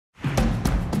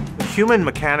human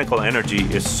mechanical energy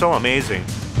is so amazing,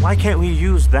 why can't we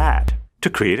use that to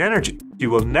create energy? You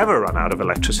will never run out of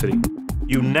electricity.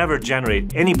 You never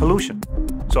generate any pollution.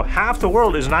 So half the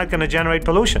world is not going to generate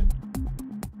pollution.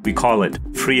 We call it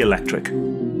free electric.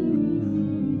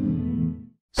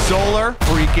 Solar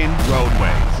Freakin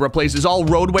Roadways replaces all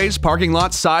roadways, parking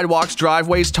lots, sidewalks,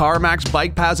 driveways, tarmacs,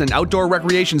 bike paths, and outdoor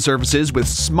recreation services with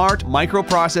smart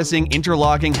microprocessing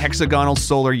interlocking hexagonal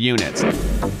solar units.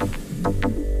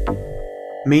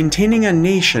 Maintaining a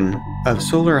nation of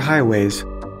solar highways,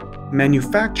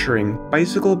 manufacturing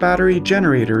bicycle battery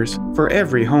generators for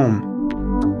every home.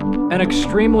 An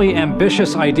extremely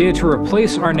ambitious idea to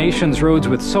replace our nation's roads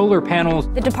with solar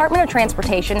panels. The Department of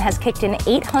Transportation has kicked in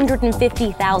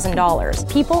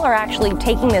 $850,000. People are actually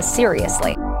taking this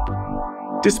seriously.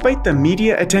 Despite the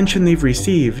media attention they've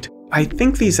received, I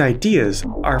think these ideas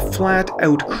are flat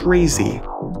out crazy.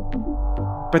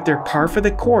 But they're par for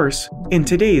the course in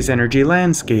today's energy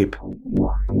landscape.